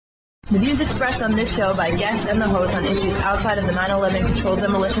The views expressed on this show by guests and the host on issues outside of the 9/11 controlled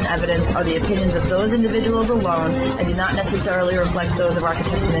demolition evidence are the opinions of those individuals alone and do not necessarily reflect those of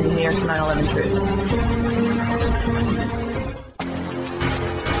architects and engineers for 9/11 Truth.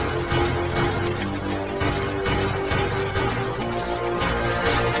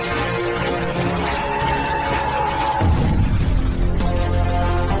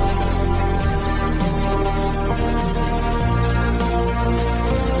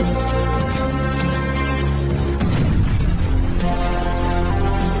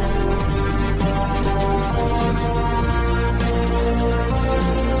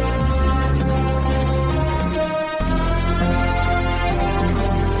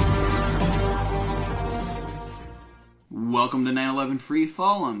 Welcome to 9/11 Free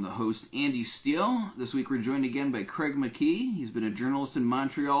Fall. I'm the host, Andy Steele. This week we're joined again by Craig McKee. He's been a journalist in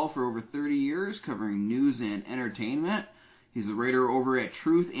Montreal for over 30 years, covering news and entertainment. He's a writer over at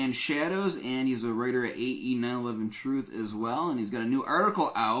Truth and Shadows, and he's a writer at AE 9/11 Truth as well. And he's got a new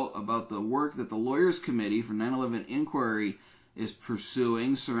article out about the work that the Lawyers Committee for 9/11 Inquiry is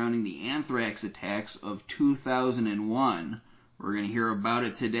pursuing surrounding the Anthrax attacks of 2001. We're going to hear about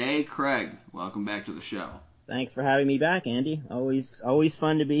it today. Craig, welcome back to the show. Thanks for having me back, Andy. Always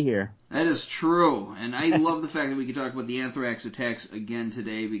fun to be here. That is true, and I love the fact that we can talk about the Anthrax attacks again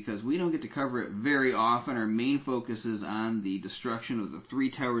today because we don't get to cover it very often. Our main focus is on the destruction of the three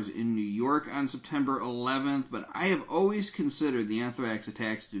towers in New York on September 11th, but I have always considered the Anthrax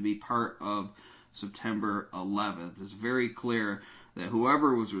attacks to be part of September 11th. It's very clear that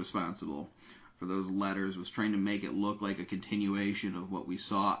whoever was responsible for those letters was trying to make it look like a continuation of what we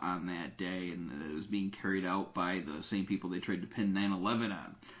saw on that day, and that it was being carried out by the same people they tried to pin 9/11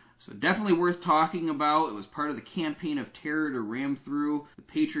 on. So definitely worth talking about. It was part of the campaign of terror to ram through the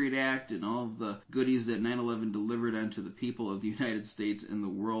Patriot Act and all of the goodies that 9/11 delivered onto the people of the United States and the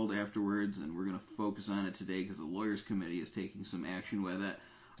world afterwards, and we're going to focus on it today because the Lawyers Committee is taking some action with it.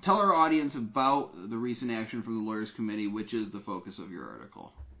 Tell our audience about the recent action from the Lawyers Committee, which is the focus of your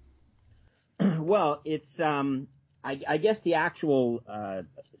article. Well, it's I guess the actual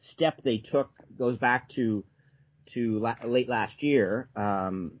step they took goes back to late last year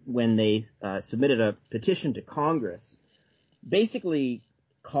when they submitted a petition to Congress, basically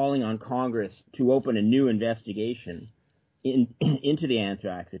calling on Congress to open a new investigation into the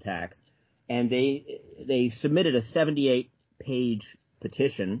Anthrax attacks, and they submitted a 78-page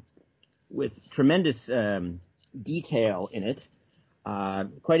petition with tremendous detail in it.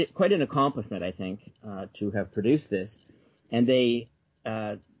 Quite an accomplishment, I think, to have produced this, and they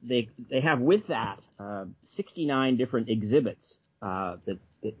have with that 69 different exhibits that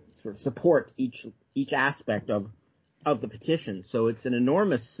sort of support each aspect of the petition. So it's an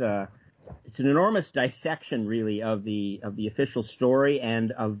enormous dissection, really, of the official story,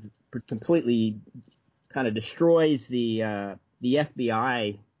 and of completely kind of destroys the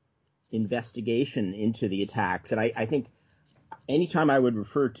FBI investigation into the attacks. And I think anytime I would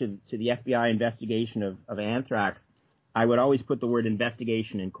refer to the FBI investigation of Anthrax, I would always put the word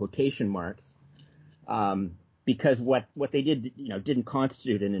investigation in quotation marks, because what they did, didn't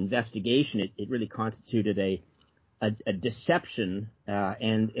constitute an investigation. It really constituted a deception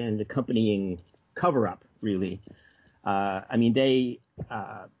and accompanying cover-up, really. I mean, they,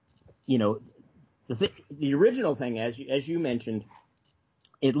 the original thing, as you mentioned,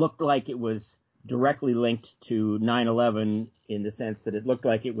 it looked like it was directly linked to 9/11 in the sense that it looked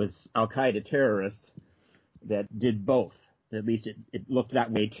like it was Al-Qaeda terrorists that did both. At least it looked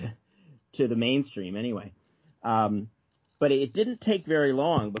that way to the mainstream anyway. But it didn't take very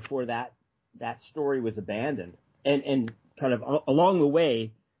long before that story was abandoned. And kind of along the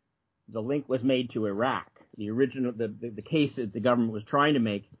way, the link was made to Iraq. The case that the government was trying to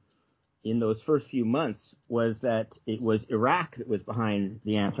make in those first few months was that it was Iraq that was behind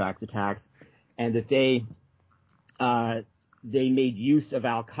the Anthrax attacks, and that they made use of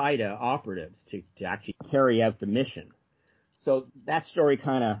Al-Qaeda operatives to actually carry out the mission. So that story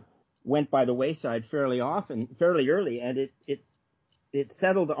kind of went by the wayside fairly early, and it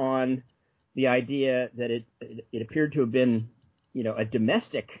settled on the idea that it appeared to have been, a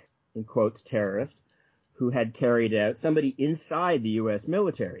domestic, in quotes, terrorist who had carried out somebody inside the U.S.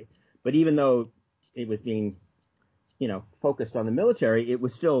 military. But even though it was being focused on the military, they were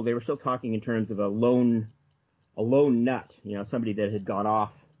still talking in terms of a lone nut, somebody that had gone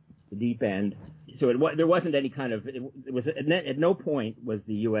off the deep end. So there wasn't any kind of, it was at no point was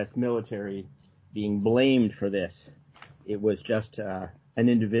the U.S. military being blamed for this. It was just an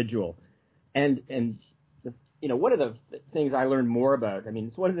individual. And one of the things I learned more about,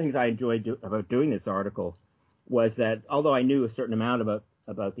 it's one of the things I enjoyed about doing this article, was that although I knew a certain amount about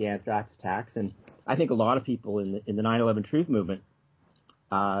the anthrax attacks, and I think a lot of people in the 9/11 Truth movement,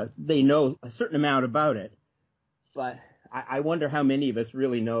 they know a certain amount about it, but I wonder how many of us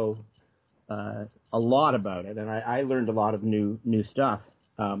really know a lot about it. And I learned a lot of new stuff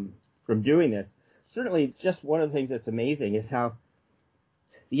from doing this. Certainly, just one of the things that's amazing is how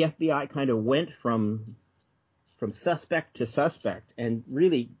the FBI kind of went from suspect to suspect and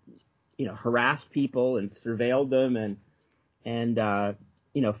really, harassed people and surveilled them and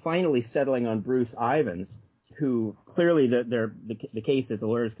finally settling on Bruce Ivans, who clearly the case that the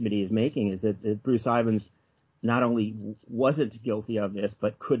Lawyers Committee is making is that Bruce Ivans not only wasn't guilty of this,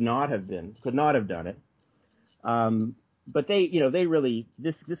 but could not have done it. But they really,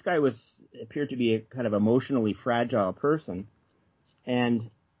 this guy appeared to be a kind of emotionally fragile person. And,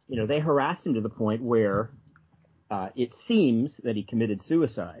 they harassed him to the point where, it seems that he committed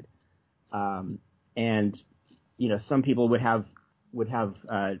suicide. And, some people would have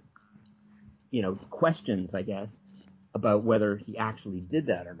questions, I guess, about whether he actually did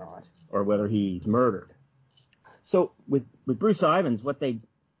that or not, or whether he's murdered. So with Bruce Ivans, what they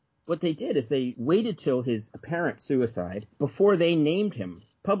did is they waited till his apparent suicide before they named him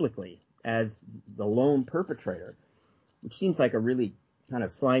publicly as the lone perpetrator, which seems like a really kind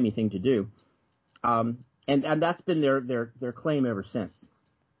of slimy thing to do. And that's been their claim ever since,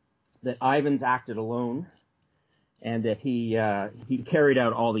 that Ivans acted alone and that he carried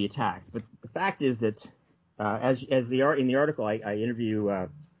out all the attacks. But the fact is that in the article I interview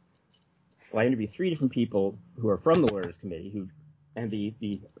 3 different people who are from the Lawyers Committee and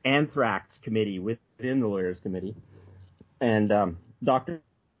the Anthrax Committee within the Lawyers Committee. And Dr.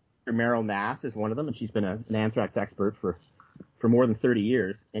 Meryl Nass is one of them, and she's been an anthrax expert for more than 30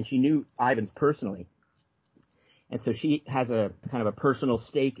 years, and she knew Ivans personally. And so she has a kind of a personal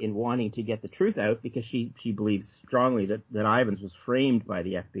stake in wanting to get the truth out because she believes strongly that Ivans was framed by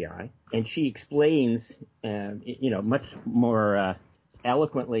the FBI. And she explains, much more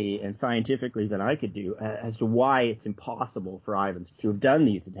eloquently and scientifically than I could do as to why it's impossible for Ivans to have done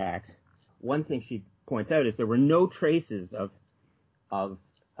these attacks. One thing she points out is there were no traces of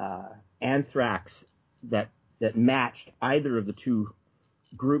anthrax that matched either of the 2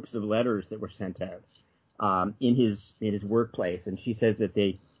 groups of letters that were sent out in his workplace. And she says that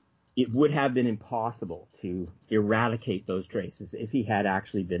it would have been impossible to eradicate those traces if he had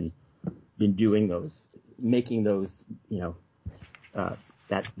actually been doing those, making those,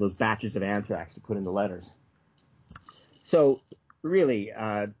 those batches of anthrax to put in the letters. So really,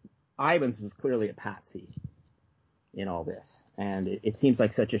 Ivans was clearly a patsy in all this, and it seems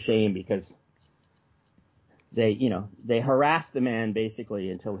like such a shame because they harassed the man basically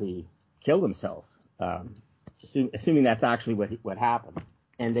until he killed himself, assuming that's actually what happened.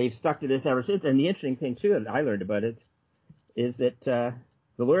 And they've stuck to this ever since. And the interesting thing too that I learned about it is that the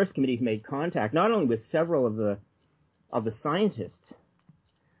Lawyers Committee's made contact not only with several of the scientists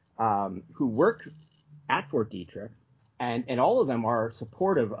who worked at Fort Detrick, and all of them are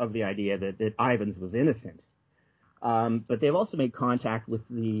supportive of the idea that Ivans was innocent. But they've also made contact with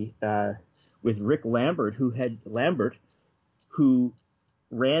with Rick Lambert, who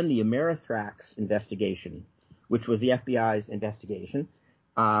ran the Amerithrax investigation, which was the FBI's investigation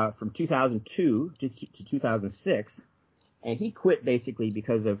from 2002 to 2006, and he quit basically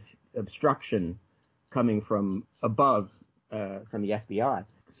because of obstruction coming from above from the FBI.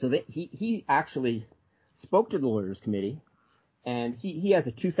 So that he actually spoke to the Lawyers Committee, and he has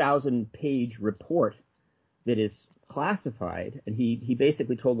a 2,000-page report that is classified, and he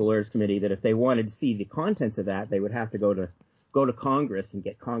basically told the Lawyers Committee that if they wanted to see the contents of that, they would have to go to Congress and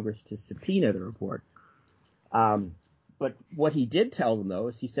get Congress to subpoena the report. But what he did tell them, though,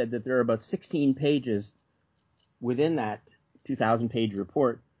 is he said that there are about 16 pages within that 2,000-page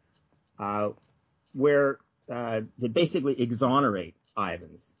report where they basically exonerate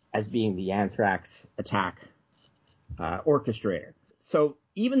Ivans as being the anthrax attack orchestrator. So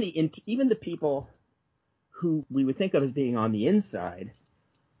even the people who we would think of as being on the inside,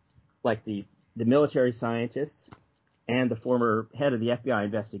 like the military scientists and the former head of the FBI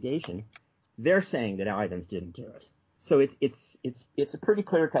investigation, they're saying that Ivans didn't do it. So it's a pretty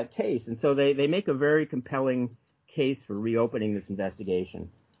clear-cut case, and so they make a very compelling case for reopening this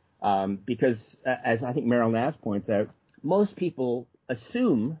investigation because, as I think Meryl Nass points out, most people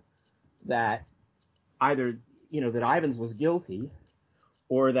assume that either that Ivans was guilty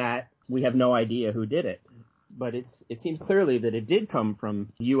or that we have no idea who did it. But it seems clearly that it did come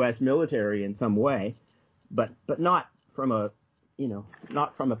from the U.S. military in some way, but not from a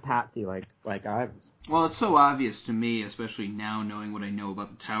not from a patsy like Ivans. Well, it's so obvious to me, especially now knowing what I know about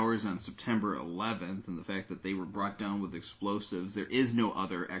the towers on September 11th and the fact that they were brought down with explosives. There is no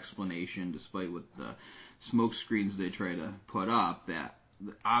other explanation, despite what the smoke screens they try to put up, that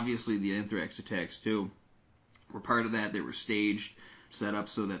obviously the Anthrax attacks too were part of that. They were staged, set up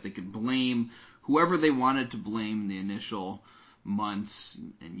so that they could blame whoever they wanted to blame in the initial months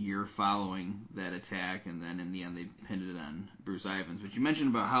and year following that attack, and then in the end they pinned it on Bruce Ivans. But you mentioned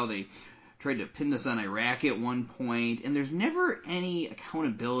about how they tried to pin this on Iraq at one point, and there's never any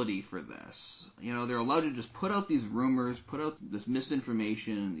accountability for this. They're allowed to just put out these rumors, put out this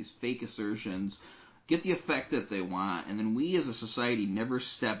misinformation and these fake assertions, get the effect that they want, and then we as a society never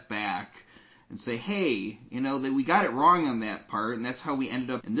step back and say, hey, that we got it wrong on that part, and that's how we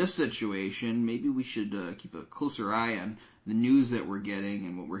ended up in this situation. Maybe we should keep a closer eye on the news that we're getting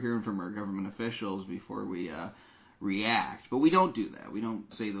and what we're hearing from our government officials before we react. But we don't do that. We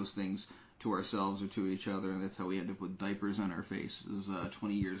don't say those things to ourselves or to each other, and that's how we end up with diapers on our faces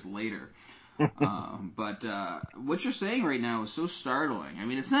 20 years later. But what you're saying right now is so startling. I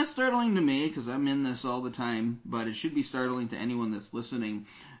mean, it's not startling to me because I'm in this all the time, but it should be startling to anyone that's listening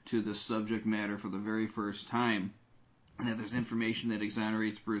to this subject matter for the very first time, and that there's information that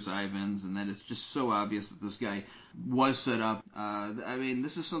exonerates Bruce Ivans, and that it's just so obvious that this guy was set up. I mean,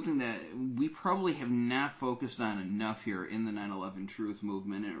 this is something that we probably have not focused on enough here in the 9/11 Truth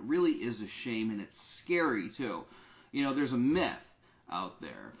movement, and it really is a shame, and it's scary, too. There's a myth out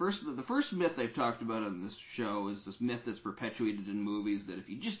there. The first myth I've talked about on this show is this myth that's perpetuated in movies that if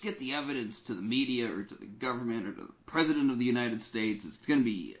you just get the evidence to the media or to the government or to the President of the United States, it's going to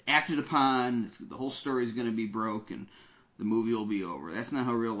be acted upon, the whole story is going to be broke, and the movie will be over. That's not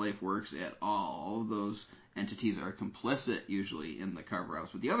how real life works at all. All of those entities are complicit usually in the cover-ups.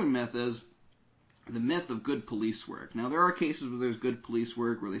 But the other myth is the myth of good police work. Now, there are cases where there's good police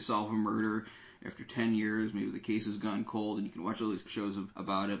work, where they solve a murder after 10 years, maybe the case has gone cold, and you can watch all these shows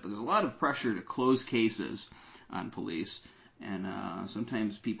about it, but there's a lot of pressure to close cases on police, and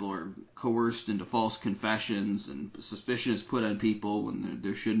sometimes people are coerced into false confessions, and suspicion is put on people when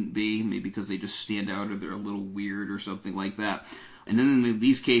there shouldn't be, maybe because they just stand out or they're a little weird or something like that. And then in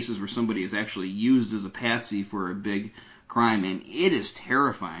these cases where somebody is actually used as a patsy for a big crime, and it is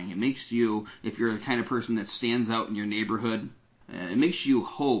terrifying. It makes you, if you're the kind of person that stands out in your neighborhood, it makes you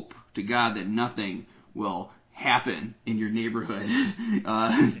hope to God that nothing will happen in your neighborhood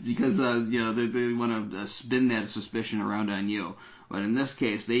because they want to spin that suspicion around on you. But in this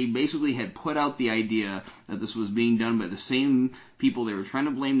case, they basically had put out the idea that this was being done by the same people they were trying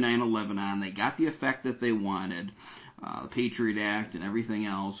to blame 9/11 on. They got the effect that they wanted, the Patriot Act and everything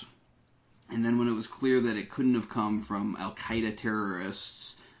else. And then when it was clear that it couldn't have come from Al-Qaeda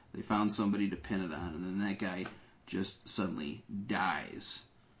terrorists, they found somebody to pin it on, and then that guy just suddenly dies.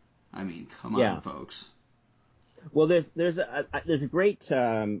 I mean, come on, folks. Well, there's a great.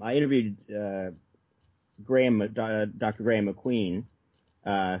 I interviewed Dr. Graham McKee,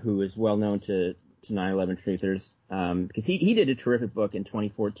 who is well known to 9/11 truthers, because he did a terrific book in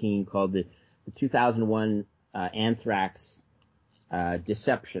 2014 called the 2001 Anthrax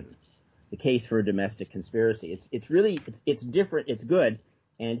Deception: The Case for a Domestic Conspiracy. It's really different. It's good,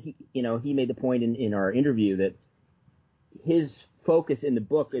 and he made the point in our interview that his focus in the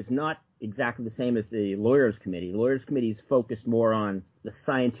book is not exactly the same as the Lawyers Committee. The Lawyers Committee is focused more on the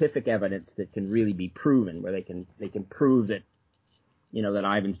scientific evidence that can really be proven, where they can prove that that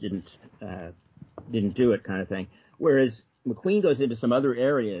Ivans didn't do it, kind of thing. Whereas McKee goes into some other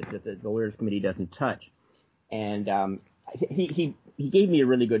areas that the Lawyers Committee doesn't touch. And he gave me a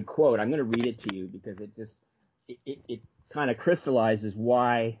really good quote. I'm going to read it to you because it kind of crystallizes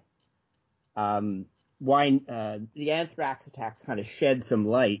why the anthrax attacks kind of shed some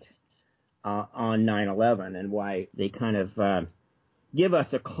light on 9/11 and why they kind of give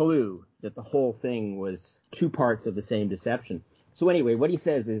us a clue that the whole thing was two parts of the same deception. So anyway, what he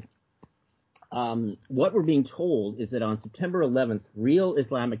says is, what we're being told is that on September 11th, real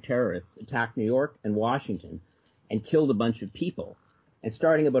Islamic terrorists attacked New York and Washington and killed a bunch of people. And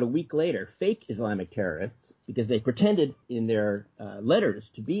starting about a week later, fake Islamic terrorists, because they pretended in their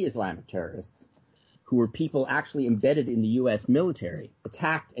letters to be Islamic terrorists, who were people actually embedded in the U.S. military,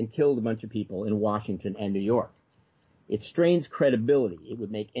 attacked and killed a bunch of people in Washington and New York. It strains credibility. It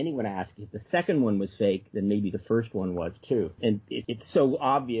would make anyone ask if the second one was fake, then maybe the first one was too. And it's so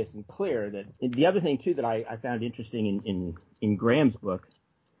obvious and clear that the other thing too that I found interesting in Graham's book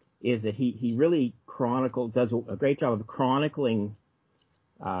is that he really does a great job of chronicling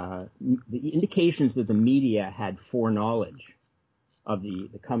the indications that the media had foreknowledge of the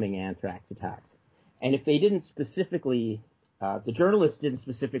coming anthrax attacks. And if they didn't specifically The journalists didn't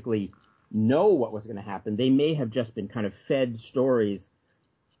specifically know what was going to happen. They may have just been kind of fed stories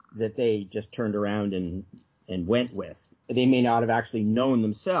that they just turned around and went with. They may not have actually known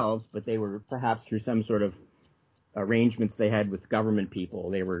themselves, but they were perhaps through some sort of arrangements they had with government people.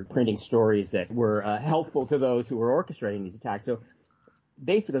 They were printing stories that were helpful to those who were orchestrating these attacks. So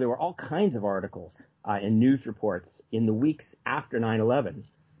basically, there were all kinds of articles and news reports in the weeks after 9/11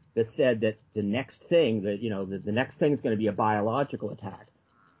 that said that the next thing, the next thing is going to be a biological attack,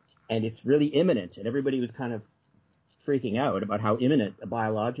 and it's really imminent. And everybody was kind of freaking out about how imminent a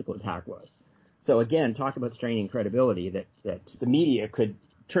biological attack was. So again, talk about straining credibility that the media could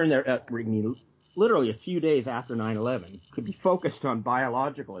turn their literally a few days after 9/11 could be focused on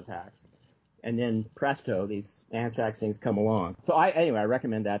biological attacks, and then presto, these anthrax things come along. So I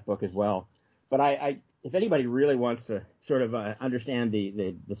recommend that book as well. But if anybody really wants to sort of understand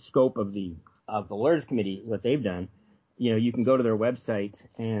the scope of the Lawyers Committee, what they've done, you can go to their website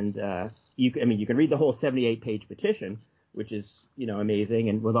and you can read the whole 78-page petition, which is amazing,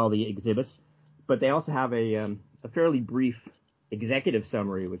 and with all the exhibits. But they also have a fairly brief executive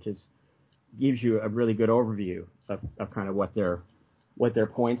summary, which gives you a really good overview of kind of what their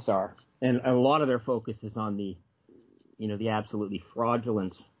points are. And a lot of their focus is on the absolutely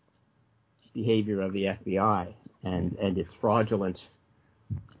fraudulent behavior of the FBI and its fraudulent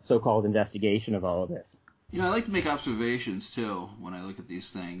so-called investigation of all of this. I like to make observations, too, when I look at these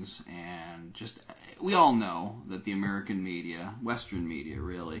things. And we all know that the American media, Western media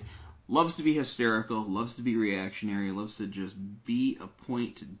really, loves to be hysterical, loves to be reactionary, loves to just beat a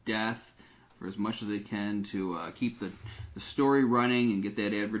point to death for as much as they can to keep the story running and get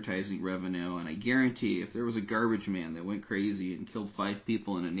that advertising revenue. And I guarantee if there was a garbage man that went crazy and killed 5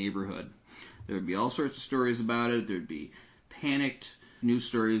 people in a neighborhood, there would be all sorts of stories about it. There'd be panicked news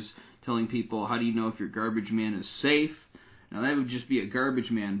stories telling people, how do you know if your garbage man is safe? Now, that would just be a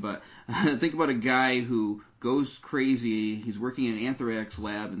garbage man, but think about a guy who goes crazy. He's working in an anthrax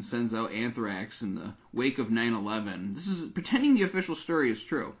lab and sends out anthrax in the wake of 9/11. This is pretending the official story is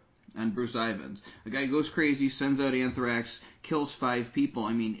true on Bruce Ivins. A guy goes crazy, sends out anthrax, kills 5 people.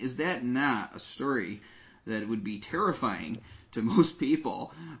 I mean, is that not a story that would be terrifying to most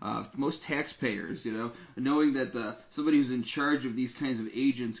people, most taxpayers, knowing that somebody who's in charge of these kinds of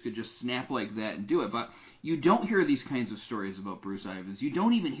agents could just snap like that and do it? But you don't hear these kinds of stories about Bruce Ivins. You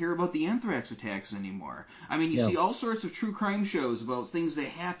don't even hear about the anthrax attacks anymore. I mean, you see all sorts of true crime shows about things that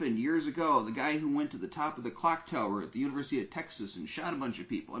happened years ago. The guy who went to the top of the clock tower at the University of Texas and shot a bunch of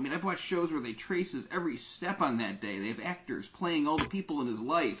people. I mean, I've watched shows where they trace his every step on that day. They have actors playing all the people in his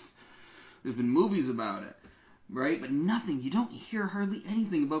life. There's been movies about it. Right? But nothing. You don't hear hardly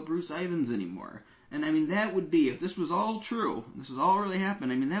anything about Bruce Ivins anymore. And I mean, that would be, if this was all true, this is all really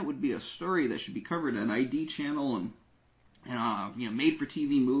happened, I mean, that would be a story that should be covered on ID channel and made for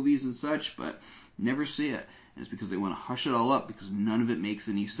TV movies and such, but never see it. And it's because they want to hush it all up because none of it makes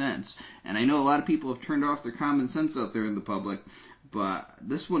any sense. And I know a lot of people have turned off their common sense out there in the public, but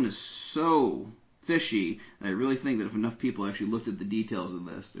this one is so fishy. I really think that if enough people actually looked at the details of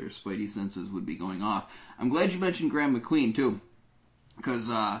this, their spidey senses would be going off. I'm glad you mentioned Graham McQueen, too, because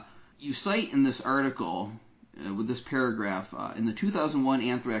you cite in this article, with this paragraph, in the 2001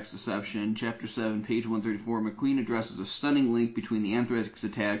 Anthrax Deception, Chapter 7, page 134, McQueen addresses a stunning link between the anthrax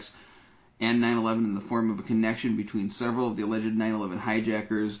attacks and 9/11 in the form of a connection between several of the alleged 9/11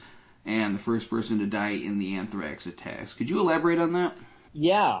 hijackers and the first person to die in the anthrax attacks. Could you elaborate on that?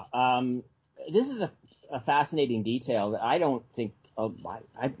 Yeah. This is a fascinating detail that I don't think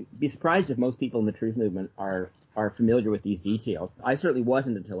I'd be surprised if most people in the truth movement are familiar with these details. I certainly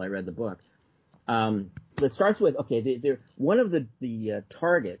wasn't until I read the book. It starts with one of the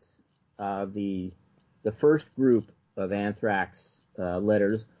targets of the first group of anthrax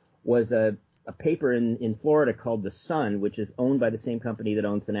letters was a paper in Florida called The Sun, which is owned by the same company that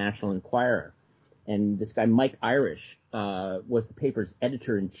owns the National Enquirer. And this guy Mike Irish was the paper's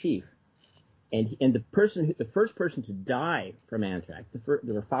editor-in-chief. And the first person to die from anthrax, there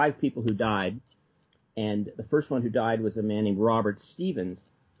were 5 people who died, and the first one who died was a man named Robert Stevens,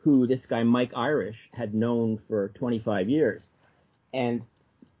 who this guy Mike Irish had known for 25 years. And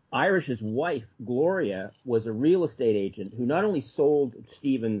Irish's wife, Gloria, was a real estate agent who not only sold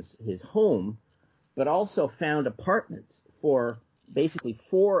Stevens his home, but also found apartments for basically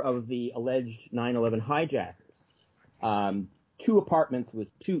 4 of the alleged 9/11 hijackers, 2 apartments with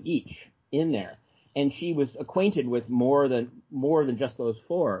 2 each in there, and she was acquainted with more than just those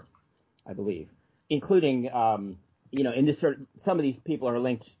 4, I believe, including in this some of these people are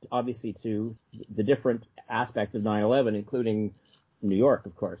linked obviously to the different aspects of 9/11, including New York,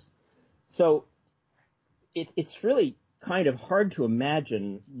 of course. So it's really kind of hard to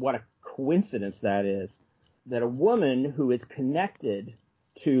imagine what a coincidence that is, that a woman who is connected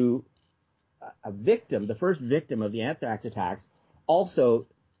to a victim, the first victim of the anthrax attacks, also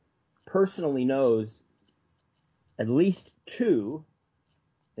personally knows at least two,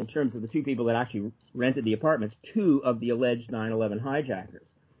 in terms of the two people that actually rented the apartments, two of the alleged 9/11 hijackers.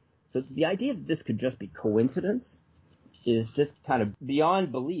 So the idea that this could just be coincidence is just kind of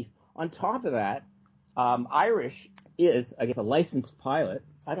beyond belief. On top of that, Irish is, I guess, a licensed pilot.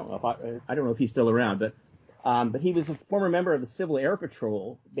 I don't know if he's still around, but he was a former member of the Civil Air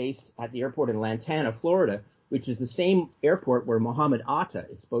Patrol based at the airport in Lantana, Florida, which is the same airport where Mohammed Atta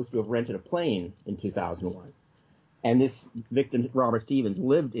is supposed to have rented a plane in 2001. And this victim, Robert Stevens,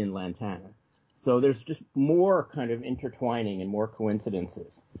 lived in Lantana. So there's just more kind of intertwining and more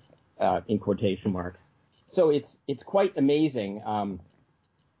coincidences, in quotation marks. So it's quite amazing.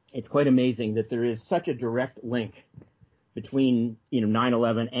 It's quite amazing that there is such a direct link between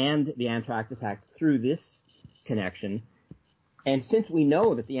 9/11 and the anthrax attacks through this connection. And since we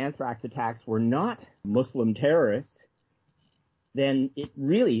know that the anthrax attacks were not Muslim terrorists, then it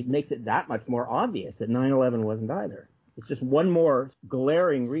really makes it that much more obvious that 9/11 wasn't either. It's just one more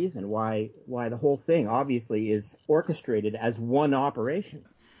glaring reason why the whole thing obviously is orchestrated as one operation.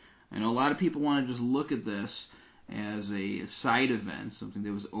 I know a lot of people want to just look at this as a side event, something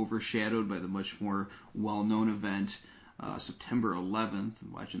that was overshadowed by the much more well-known event, September 11th,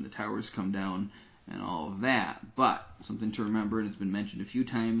 watching the towers come down and all of that. But something to remember, and it's been mentioned a few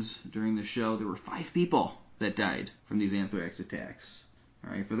times during the show, there were 5 people that died from these anthrax attacks.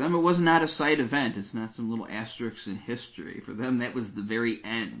 All right, for them, it was not a side event. It's not some little asterisk in history. For them, that was the very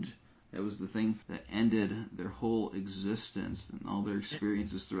end. That was the thing that ended their whole existence and all their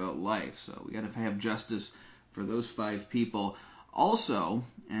experiences throughout life. So we got to have justice for those 5 people. Also,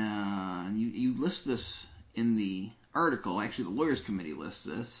 you list this in the article. Actually, the Lawyers Committee lists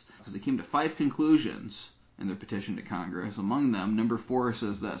this because they came to 5 conclusions in their petition to Congress. Among them, number 4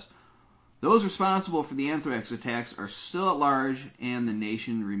 says this: those responsible for the anthrax attacks are still at large, and the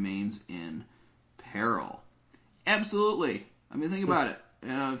nation remains in peril. Absolutely. I mean, think about it.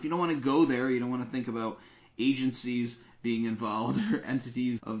 If you don't want to go there, you don't want to think about agencies being involved or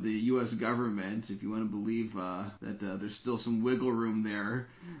entities of the U.S. government, if you want to believe that there's still some wiggle room there.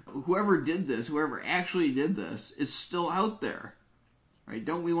 Whoever actually did this, is still out there. Right?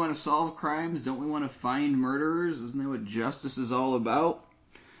 Don't we want to solve crimes? Don't we want to find murderers? Isn't that what justice is all about?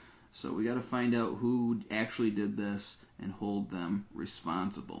 So we got to find out who actually did this and hold them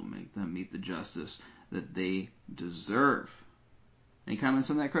responsible, make them meet the justice that they deserve. Any comments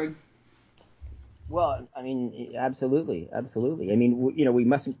on that, Craig? Well, I mean, absolutely. I mean, we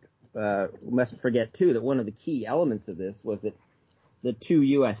mustn't forget too that one of the key elements of this was that the 2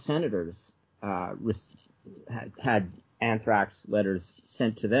 U.S. senators had anthrax letters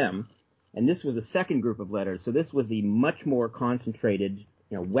sent to them, and this was the second group of letters. So this was the much more concentrated,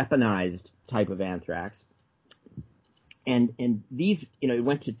 weaponized type of anthrax. And these, it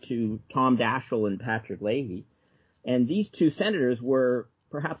went to Tom Daschle and Patrick Leahy. And these 2 senators were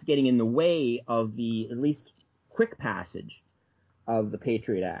perhaps getting in the way of the at least quick passage of the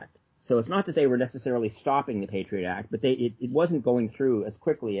Patriot Act. So it's not that they were necessarily stopping the Patriot Act, but it wasn't going through as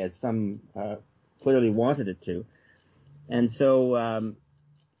quickly as some clearly wanted it to. And so,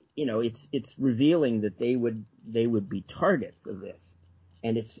 it's revealing that they would be targets of this.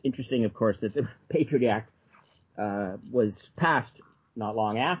 And it's interesting, of course, that the Patriot Act was passed not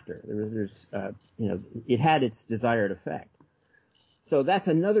long after. It had its desired effect. So that's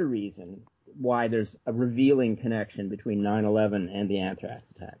another reason why there's a revealing connection between 9/11 and the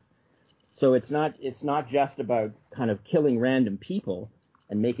anthrax attacks. So it's not just about kind of killing random people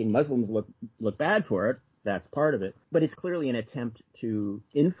and making Muslims look bad for it. That's part of it. But it's clearly an attempt to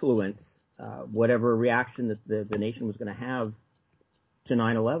influence whatever reaction that the nation was going to have to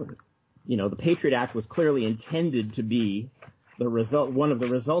 9/11. The Patriot Act was clearly intended to be one of the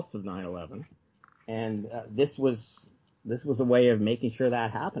results of 9/11, and this was a way of making sure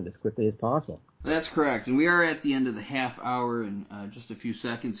that happened as quickly as possible. That's correct, and we are at the end of the half hour in just a few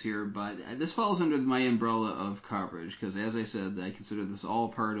seconds here, but this falls under my umbrella of coverage, because as I said, I consider this all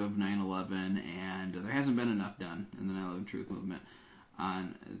part of 9/11, and there hasn't been enough done in the 9/11 Truth Movement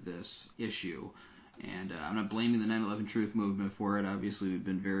on this issue. And I'm not blaming the 9/11 Truth Movement for it. Obviously, we've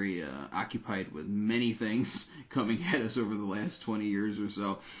been very occupied with many things coming at us over the last 20 years or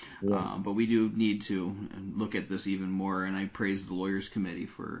so. Yeah. But we do need to look at this even more, and I praise the Lawyers Committee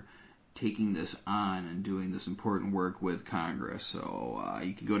for taking this on and doing this important work with Congress. So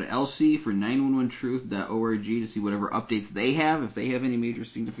you can go to LC for 911truth.org to see whatever updates they have. If they have any major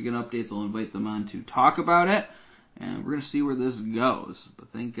significant updates, I'll invite them on to talk about it. And we're going to see where this goes.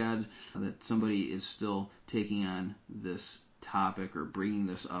 But thank God that somebody is still taking on this topic or bringing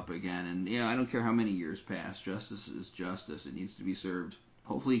this up again. And, I don't care how many years pass. Justice is justice. It needs to be served.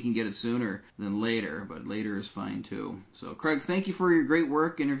 Hopefully you can get it sooner than later, but later is fine too. So, Craig, thank you for your great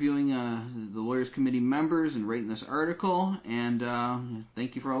work interviewing the Lawyers Committee members and writing this article. And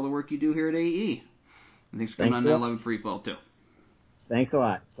thank you for all the work you do here at AE. And thanks for coming on 9/11 Free Fall, too. Thanks a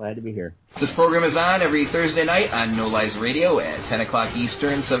lot. Glad to be here. This program is on every Thursday night on No Lies Radio at 10 o'clock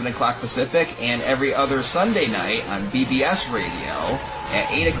Eastern, 7 o'clock Pacific, and every other Sunday night on BBS Radio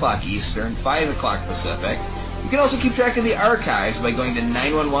at 8 o'clock Eastern, 5 o'clock Pacific. You can also keep track of the archives by going to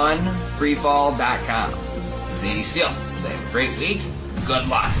 911freefall.com. This is Andy Steele saying, great week, good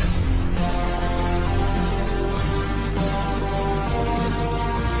luck.